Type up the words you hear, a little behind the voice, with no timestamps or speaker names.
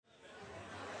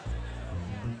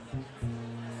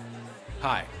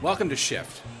Hi, welcome to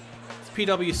Shift. It's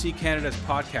PwC Canada's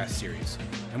podcast series,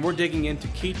 and we're digging into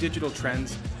key digital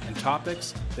trends and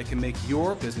topics that can make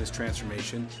your business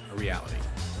transformation a reality.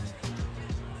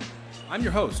 I'm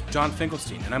your host, John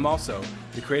Finkelstein, and I'm also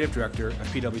the Creative Director of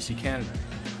PwC Canada.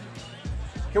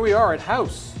 Here we are at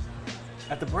House,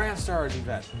 at the Brand Stars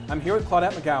event. I'm here with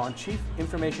Claudette McGowan, Chief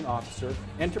Information Officer,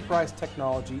 Enterprise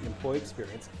Technology Employee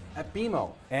Experience at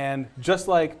BMO. And just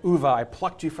like Uva, I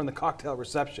plucked you from the cocktail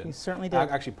reception. You certainly did.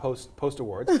 Actually, post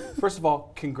awards. First of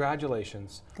all,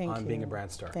 congratulations on being a Brand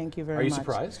Star. Thank you very much. Are you much.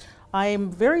 surprised? I am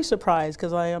very surprised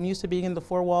because I am used to being in the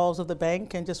four walls of the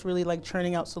bank and just really like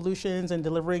churning out solutions and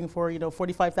delivering for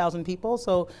 45,000 people.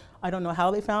 So I don't know how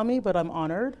they found me, but I'm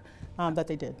honored that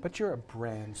they did. But you're a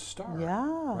brand star.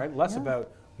 Yeah. Right? Less yeah.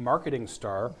 about marketing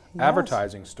star, Yes.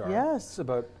 advertising star. Yes. It's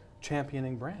about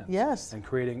championing brands. Yes. And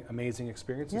creating amazing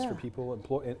experiences Yeah. for people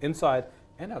inside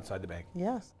and outside the bank.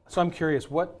 Yes. So I'm curious,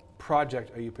 what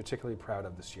project are you particularly proud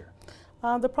of this year?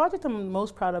 The project I'm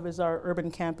most proud of is our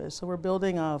urban campus. So we're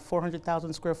building a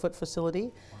 400,000 square foot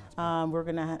facility.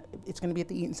 It's gonna be at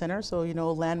the Eaton Center, so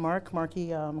marquee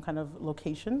kind of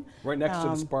location. Right next to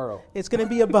the Sparrow. It's gonna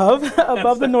be above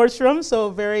the Nordstrom,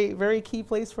 so very, very key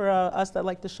place for us that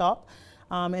like to shop.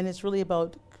 And it's really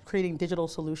about creating digital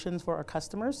solutions for our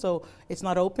customers. So it's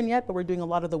not open yet, but we're doing a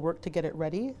lot of the work to get it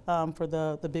ready for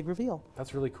the big reveal.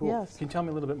 That's really cool. Yes. Can you tell me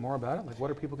a little bit more about it? Like, what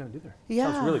are people going to do there?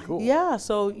 Yeah, Sounds really cool. Yeah,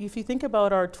 so if you think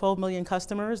about our 12 million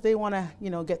customers, they want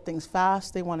to, get things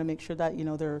fast. They want to make sure that,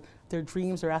 their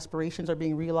dreams, their aspirations are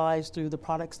being realized through the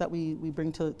products that we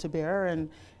bring to bear. And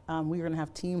we're going to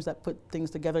have teams that put things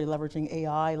together, leveraging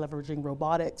AI, leveraging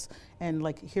robotics. And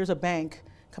like, here's a bank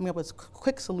coming up with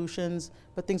quick solutions,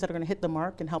 but things that are going to hit the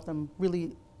mark and help them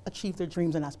really achieve their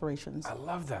dreams and aspirations. I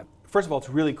love that. First of all, it's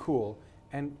really cool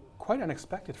and quite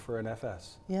unexpected for an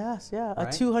FS. Yes, yeah, right?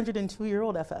 A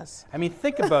 202-year-old FS. I mean,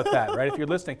 think about that, right? If you're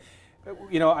listening.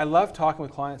 I love talking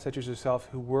with clients such as yourself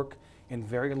who work in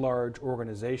very large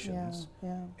organizations.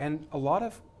 Yeah. And a lot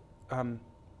of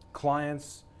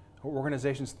clients or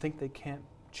organizations think they can't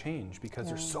change because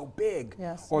they're so big.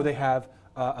 Yes. Or they have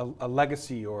a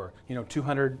legacy or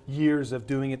 200 years of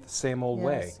doing it the same old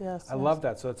way. Yes, I love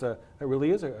that. So it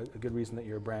really is a good reason that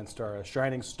you're a brand star, a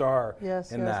shining star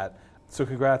in that. So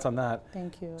congrats on that.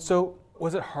 Thank you. So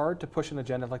was it hard to push an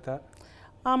agenda like that?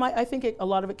 I think a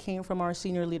lot of it came from our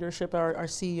senior leadership. Our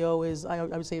CEO is, I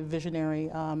would say, a visionary,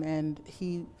 and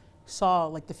he saw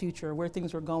like the future, where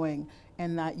things were going,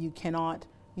 and that you cannot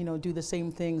do the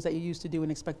same things that you used to do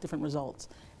and expect different results.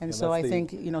 And so I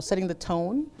think, setting the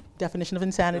tone, definition of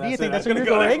insanity, I think that's where you're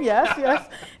going, yes.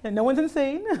 And no one's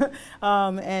insane.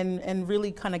 And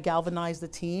really kind of galvanized the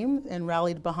team and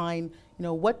rallied behind,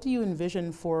 what do you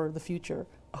envision for the future?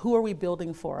 Who are we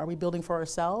building for? Are we building for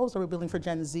ourselves? Are we building for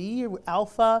Gen Z,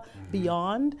 Alpha,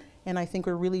 beyond? And I think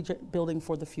we're really building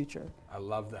for the future. I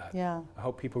love that. Yeah. I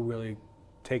hope people really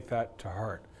take that to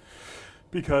heart.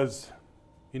 Because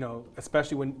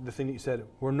especially when the thing that you said,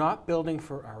 we're not building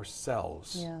for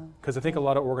ourselves. Yeah. Because I think a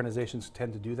lot of organizations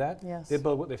tend to do that. Yes. They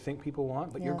build what they think people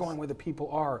want, but you're Yes. going where the people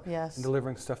are Yes. and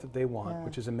delivering stuff that they want, Yeah.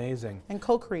 which is amazing. And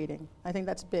co-creating, I think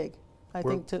that's big. I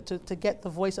think to get the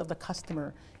voice of the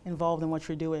customer involved in what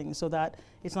you're doing so that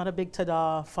it's not a big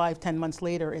ta-da 5-10 months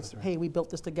later. It's, hey, we built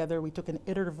this together, we took an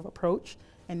iterative approach,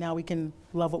 and now we can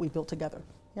love what we built together.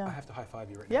 Yeah. I have to high five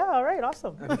you right now. Yeah, all right,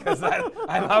 awesome. Because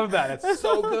I love that. It's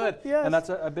so good. Yes. And that's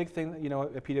a big thing,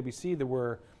 at PwC, that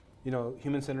we're,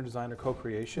 human-centered design or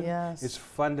co-creation Yes. is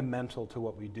fundamental to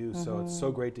what we do. So it's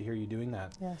so great to hear you doing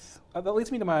that. Yes. That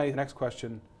leads me to my next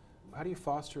question. How do you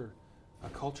foster a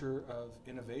culture of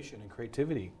innovation and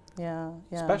creativity, Yeah.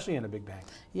 especially in a big bank?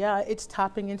 Yeah, it's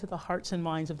tapping into the hearts and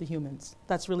minds of the humans.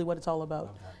 That's really what it's all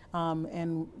about.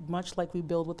 And much like we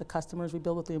build with the customers, we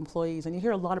build with the employees. And you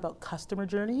hear a lot about customer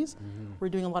journeys. We're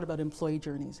doing a lot about employee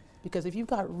journeys. Because if you've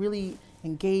got really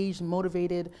engaged,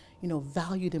 motivated,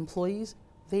 valued employees,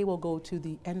 they will go to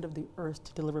the end of the earth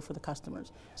to deliver for the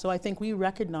customers. So I think we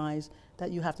recognize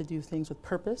that you have to do things with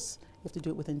purpose, you have to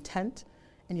do it with intent,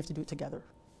 and you have to do it together.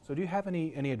 So do you have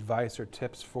any advice or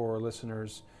tips for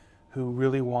listeners who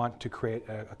really want to create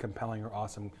a compelling or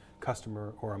awesome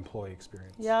customer or employee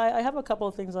experience? Yeah, I have a couple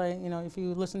of things. If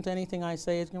you listen to anything I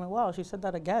say, it's going to be, wow, she said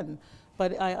that again.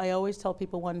 But I always tell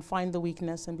people, one, find the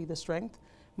weakness and be the strength.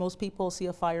 Most people see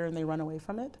a fire and they run away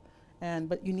from it.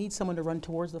 But you need someone to run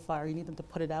towards the fire. You need them to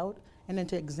put it out and then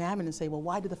to examine and say, well,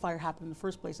 why did the fire happen in the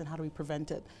first place and how do we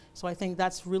prevent it? So I think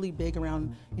that's really big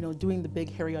around, doing the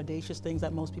big, hairy, audacious things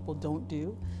that most people don't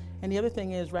do. And the other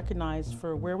thing is recognize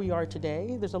for where we are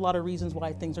today, there's a lot of reasons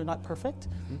why things are not perfect,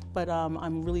 but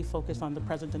I'm really focused on the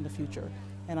present and the future.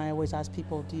 And I always ask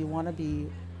people, do you want to be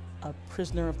a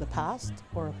prisoner of the past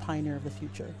or a pioneer of the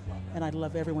future. And I'd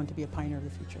love everyone to be a pioneer of the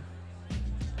future.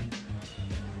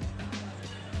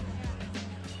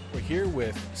 We're here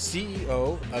with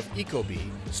CEO of Ecobee,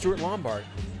 Stuart Lombard.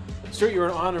 Stuart, you're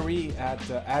an honoree at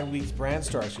Adweek's Brand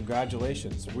Stars.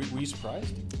 Congratulations. Were you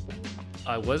surprised?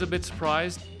 I was a bit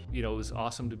surprised. It was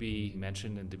awesome to be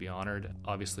mentioned and to be honored,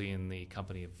 obviously in the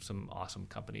company of some awesome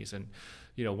companies. And,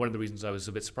 one of the reasons I was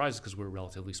a bit surprised is because we're a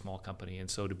relatively small company. And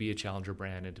so to be a challenger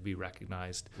brand and to be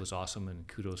recognized was awesome, and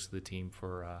kudos to the team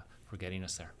for getting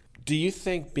us there. Do you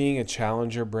think being a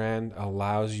challenger brand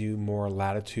allows you more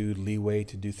latitude, leeway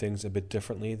to do things a bit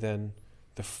differently than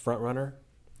the front runner?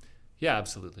 Yeah,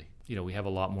 absolutely. We have a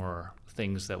lot more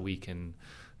things that we can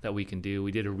do.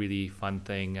 We did a really fun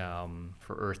thing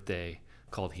for Earth Day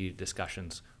called Heated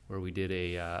Discussions, where we did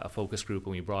a focus group,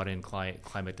 and we brought in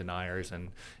climate deniers, and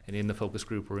in the focus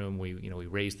group room we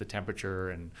raised the temperature,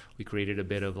 and we created a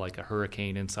bit of like a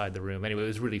hurricane inside the room. Anyway, it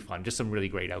was really fun, just some really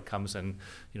great outcomes, and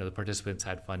the participants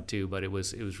had fun too. But it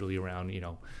was really around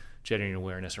generating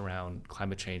awareness around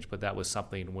climate change. But that was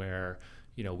something where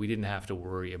we didn't have to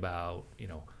worry about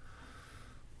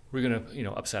we're going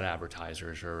to upset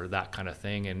advertisers or that kind of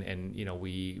thing, and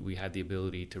we had the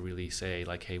ability to really say,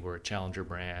 like, hey, we're a challenger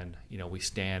brand, we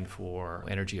stand for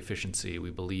energy efficiency, we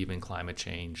believe in climate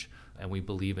change, and we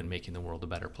believe in making the world a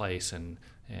better place, and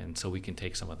so we can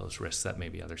take some of those risks that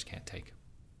maybe others can't take.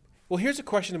 Well, here's a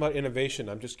question about innovation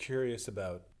I'm just curious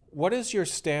about. What is your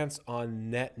stance on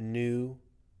net new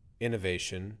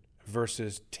innovation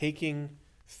versus taking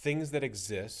things that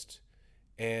exist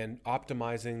and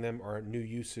optimizing them or new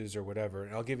uses or whatever?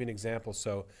 And I'll give you an example.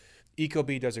 So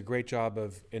Ecobee does a great job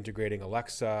of integrating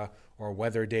Alexa or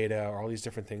weather data or all these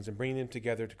different things and bringing them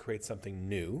together to create something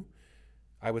new.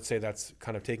 I would say that's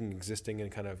kind of taking existing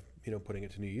and kind of, putting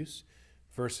it to new use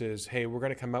versus, hey, we're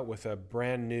going to come out with a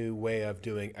brand new way of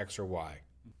doing X or Y.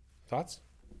 Thoughts?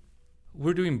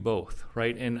 We're doing both,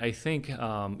 right? And I think,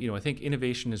 I think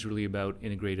innovation is really about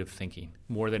integrative thinking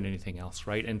more than anything else,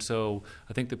 right? And so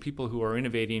I think the people who are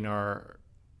innovating are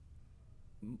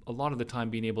a lot of the time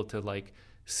being able to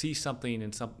see something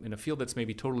in a field that's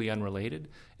maybe totally unrelated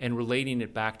and relating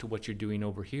it back to what you're doing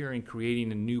over here and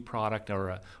creating a new product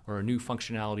or a new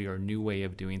functionality or a new way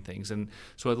of doing things. And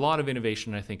so a lot of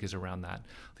innovation, I think, is around that.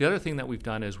 The other thing that we've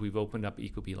done is we've opened up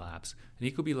Ecobee Labs.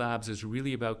 And Ecobee Labs is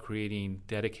really about creating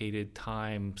dedicated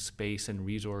time, space, and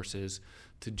resources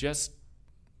to just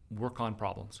work on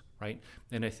problems, right?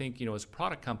 And I think, as a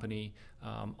product company,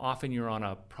 often you're on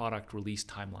a product release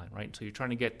timeline, right? So you're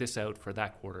trying to get this out for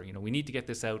that quarter. We need to get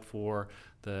this out for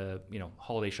the,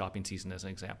 holiday shopping season as an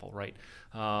example, right?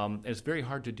 And it's very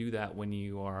hard to do that when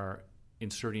you are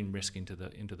inserting risk into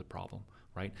the problem,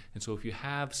 right? And so if you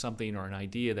have something or an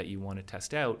idea that you want to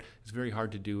test out, it's very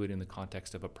hard to do it in the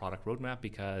context of a product roadmap,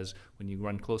 because when you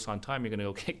run close on time, you're going to go,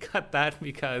 okay, cut that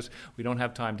because we don't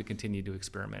have time to continue to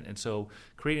experiment. And so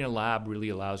creating a lab really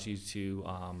allows you to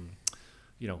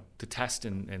to test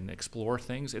and explore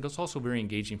things. It's also very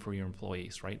engaging for your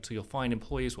employees, right? So you'll find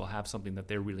employees will have something that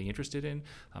they're really interested in.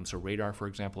 So radar, for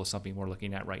example, is something we're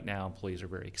looking at right now. Employees are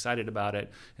very excited about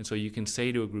it. And so you can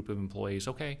say to a group of employees,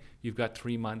 okay, you've got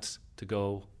 3 months to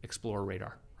go explore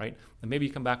radar, right? And maybe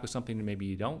you come back with something and maybe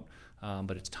you don't,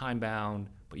 but it's time bound,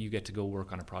 but you get to go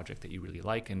work on a project that you really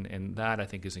like. And that, I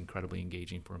think, is incredibly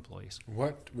engaging for employees.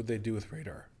 What would they do with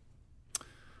radar?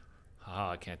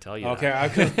 I can't tell you.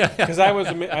 Okay, because I was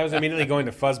immediately going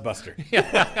to Fuzzbuster. Yeah,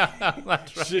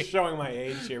 that's right. Just showing my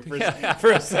age here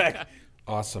for a sec.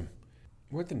 Awesome.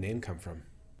 Where'd the name come from?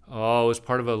 Oh, it was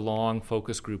part of a long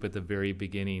focus group at the very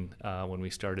beginning when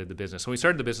we started the business. So when we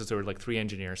started the business, there were 3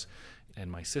 engineers,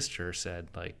 and my sister said,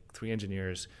 3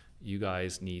 engineers, you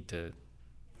guys need to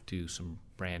do some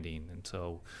branding. And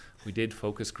so we did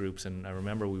focus groups, and I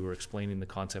remember we were explaining the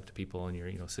concept to people, and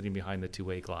you're sitting behind the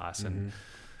two-way glass, and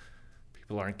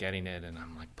people aren't getting it, and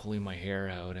I'm pulling my hair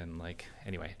out, and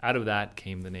anyway, out of that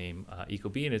came the name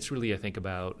Ecobee. And it's really, I think,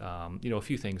 about a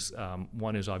few things.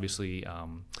 One is obviously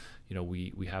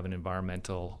we have an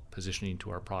environmental positioning to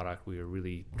our product. We are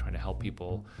really trying to help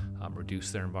people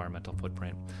reduce their environmental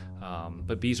footprint.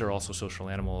 But bees are also social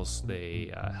animals.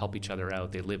 They help each other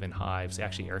out. They live in hives. They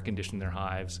actually air condition their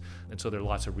hives, and so there are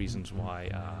lots of reasons why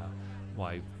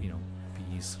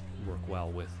bees work well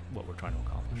with what we're trying to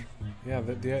accomplish. Yeah,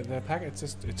 the packet,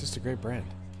 it's just a great brand.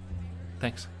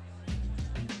 Thanks.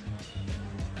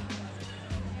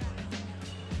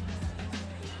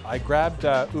 I grabbed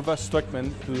Uwe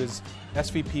Stuckman, who is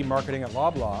SVP Marketing at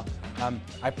Loblaw.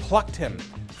 I plucked him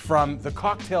from the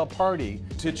cocktail party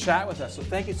to chat with us. So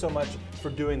thank you so much for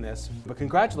doing this, but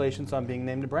congratulations on being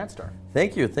named a Brand Star.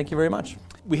 Thank you very much.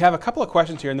 We have a couple of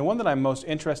questions here, and the one that I'm most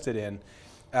interested in,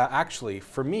 actually,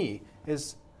 for me,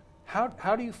 is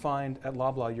how do you find at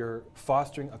Loblaw you're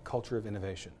fostering a culture of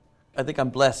innovation? I think I'm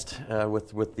blessed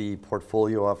with the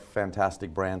portfolio of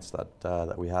fantastic brands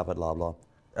that we have at Loblaw.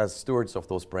 As stewards of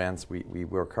those brands, we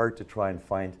work hard to try and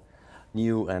find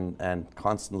new and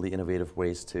constantly innovative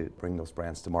ways to bring those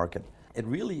brands to market. It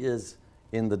really is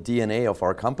in the DNA of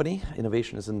our company.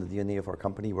 Innovation is in the DNA of our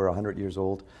company. We're 100 years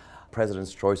old.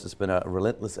 President's Choice has been a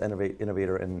relentless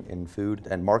innovator in food,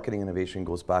 and marketing innovation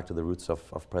goes back to the roots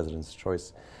of President's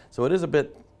Choice. So it is a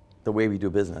bit the way we do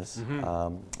business.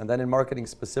 And then in marketing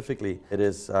specifically, it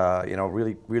is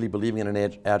really believing in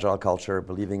an agile culture,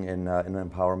 believing in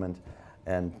empowerment,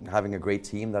 and having a great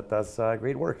team that does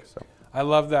great work. So I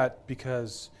love that,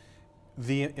 because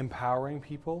the empowering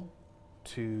people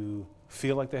to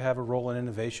feel like they have a role in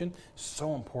innovation is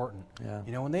so important. Yeah.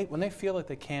 You know, when they feel like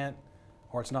they can't,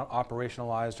 or it's not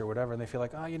operationalized or whatever, and they feel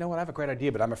like, oh, you know what, I have a great idea,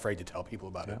 but I'm afraid to tell people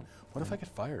about it. What if I get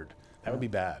fired? That would be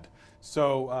bad.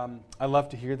 So I love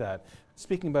to hear that.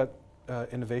 Speaking about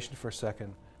innovation for a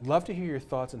second, I'd love to hear your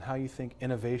thoughts on how you think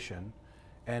innovation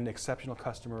and exceptional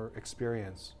customer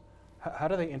experience, how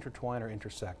do they intertwine or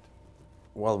intersect?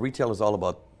 Well, retail is all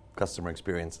about customer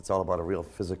experience. It's all about a real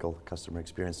physical customer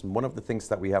experience. And one of the things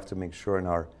that we have to make sure in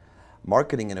our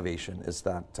marketing innovation is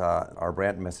that our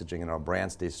brand messaging and our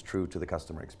brand stays true to the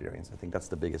customer experience. I think that's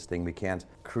the biggest thing. We can't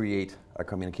create a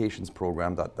communications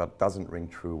program that doesn't ring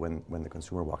true when the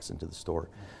consumer walks into the store.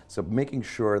 So making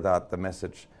sure that the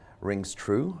message rings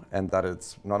true and that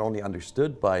it's not only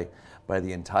understood by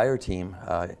the entire team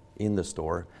in the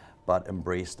store, but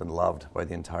embraced and loved by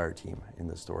the entire team in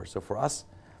the store. So for us,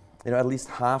 at least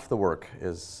half the work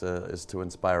is to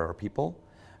inspire our people,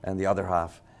 and the other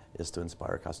half is to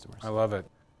inspire customers. I love it.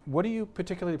 What are you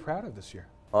particularly proud of this year?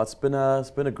 Well, it's been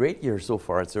a great year so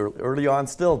far. It's early on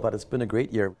still, but it's been a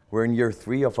great year. We're in year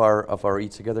 3 of our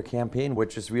Eat Together campaign,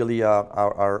 which is really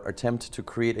our attempt to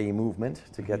create a movement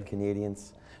to get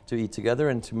Canadians to eat together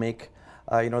and to make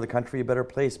the country a better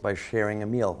place by sharing a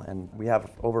meal. And we have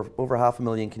over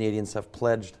 500,000 Canadians have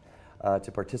pledged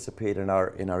to participate in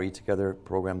our Eat Together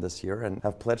program this year, and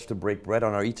have pledged to break bread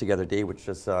on our Eat Together Day, which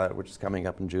is coming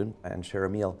up in June, and share a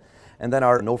meal. And then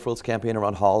our No Frills campaign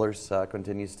around Hollers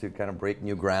continues to kind of break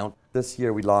new ground. This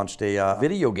year we launched a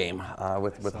video game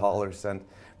with Hollers, and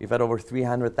we've had over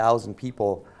 300,000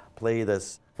 people play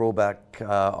this throwback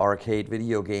arcade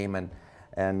video game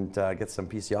and get some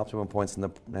PC Optimum points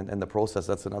in the process.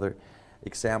 That's another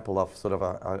example of sort of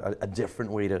a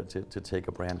different way to take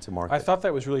a brand to market. I thought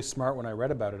that was really smart when I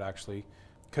read about it, actually,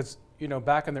 because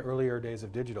back in the earlier days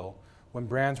of digital, when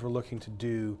brands were looking to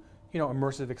do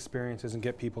immersive experiences and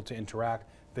get people to interact,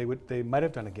 they might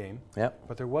have done a game,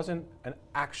 but there wasn't an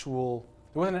actual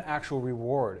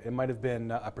reward. It might have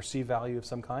been a perceived value of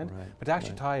some kind, but to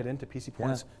actually tie it into PC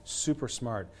points, super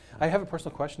smart. I have a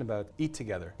personal question about Eat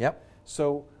Together.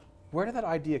 So where did that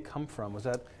idea come from? Is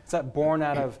that born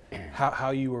out of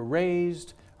how you were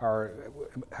raised, or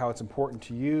how it's important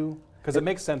to you? Because it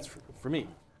makes sense for me.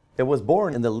 It was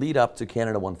born in the lead up to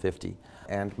Canada 150,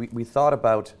 and we thought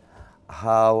about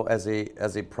how, as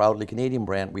a proudly Canadian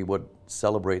brand, we would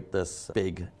celebrate this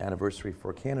big anniversary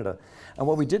for Canada. And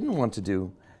what we didn't want to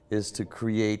do is to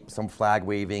create some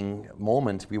flag-waving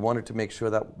moment. We wanted to make sure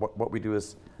that what we do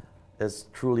is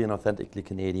truly and authentically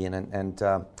Canadian,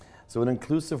 and so an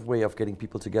inclusive way of getting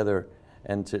people together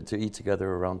and to eat together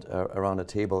around a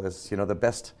table is the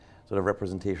best sort of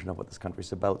representation of what this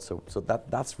country's about. So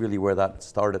that's really where that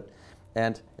started,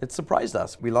 and it surprised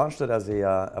us. We launched it as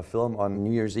a film on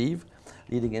New Year's Eve,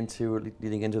 leading into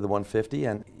the 150,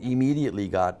 and immediately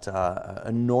got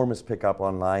enormous pickup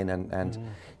online. And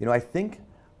I think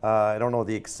I don't know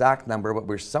the exact number, but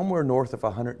we're somewhere north of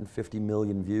 150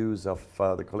 million views of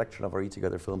the collection of our Eat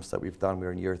Together films that we've done.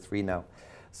 We're in year 3 now.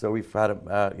 So we've had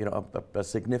a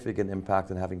significant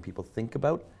impact in having people think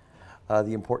about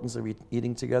the importance of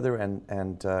eating together and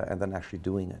then actually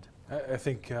doing it. I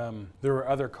think there are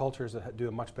other cultures that do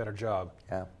a much better job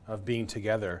of being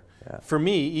together. For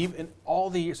me, even all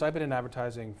the years, so I've been in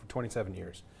advertising for 27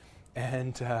 years,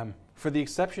 and for the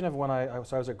exception of when I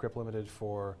was at Grip Limited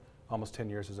for almost 10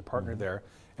 years as a partner there,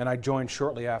 and I joined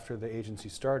shortly after the agency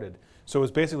started. So it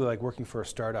was basically like working for a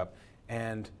startup,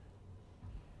 and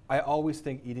I always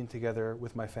think eating together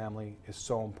with my family is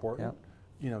so important,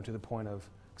 to the point of,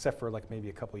 except for like maybe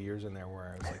a couple of years in there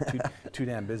where I was like too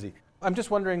damn busy. I'm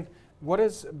just wondering, what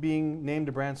does being named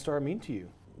a Brand Star mean to you?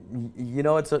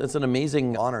 It's an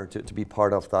amazing honor to be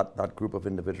part of that group of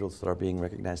individuals that are being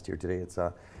recognized here today.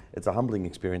 it's a humbling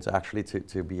experience actually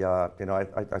to be, I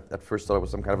at first thought it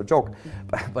was some kind of a joke.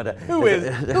 But who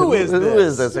is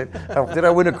this? Did I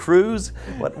win a cruise?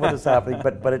 What is happening?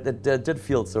 But it did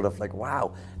feel sort of like,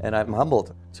 wow, and I'm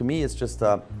humbled. To me, it's just,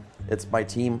 it's my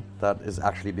team that is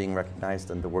actually being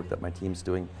recognized and the work that my team's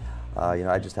doing.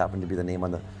 I just happen to be the name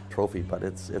on the trophy, but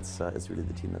it's really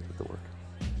the team that did the work.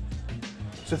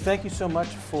 So thank you so much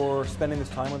for spending this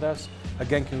time with us.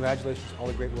 Again, congratulations on all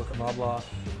the great work of Loblaw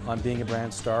on being a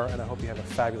brand star, and I hope you have a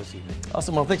fabulous evening.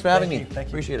 Awesome. Well, thanks for having me. Thank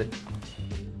you. Appreciate it.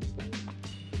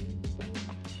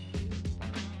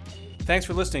 Thanks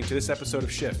for listening to this episode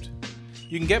of Shift.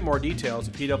 You can get more details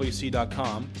at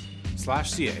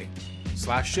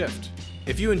pwc.com/ca/shift.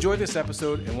 If you enjoyed this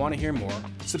episode and want to hear more,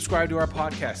 subscribe to our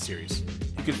podcast series.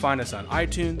 You can find us on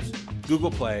iTunes,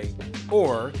 Google Play,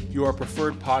 or your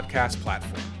preferred podcast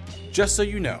platform. Just so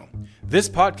you know, this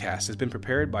podcast has been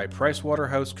prepared by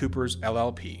PricewaterhouseCoopers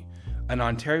LLP, an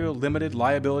Ontario limited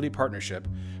liability partnership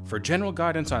for general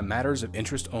guidance on matters of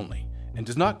interest only, and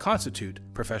does not constitute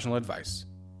professional advice.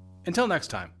 Until next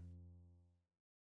time.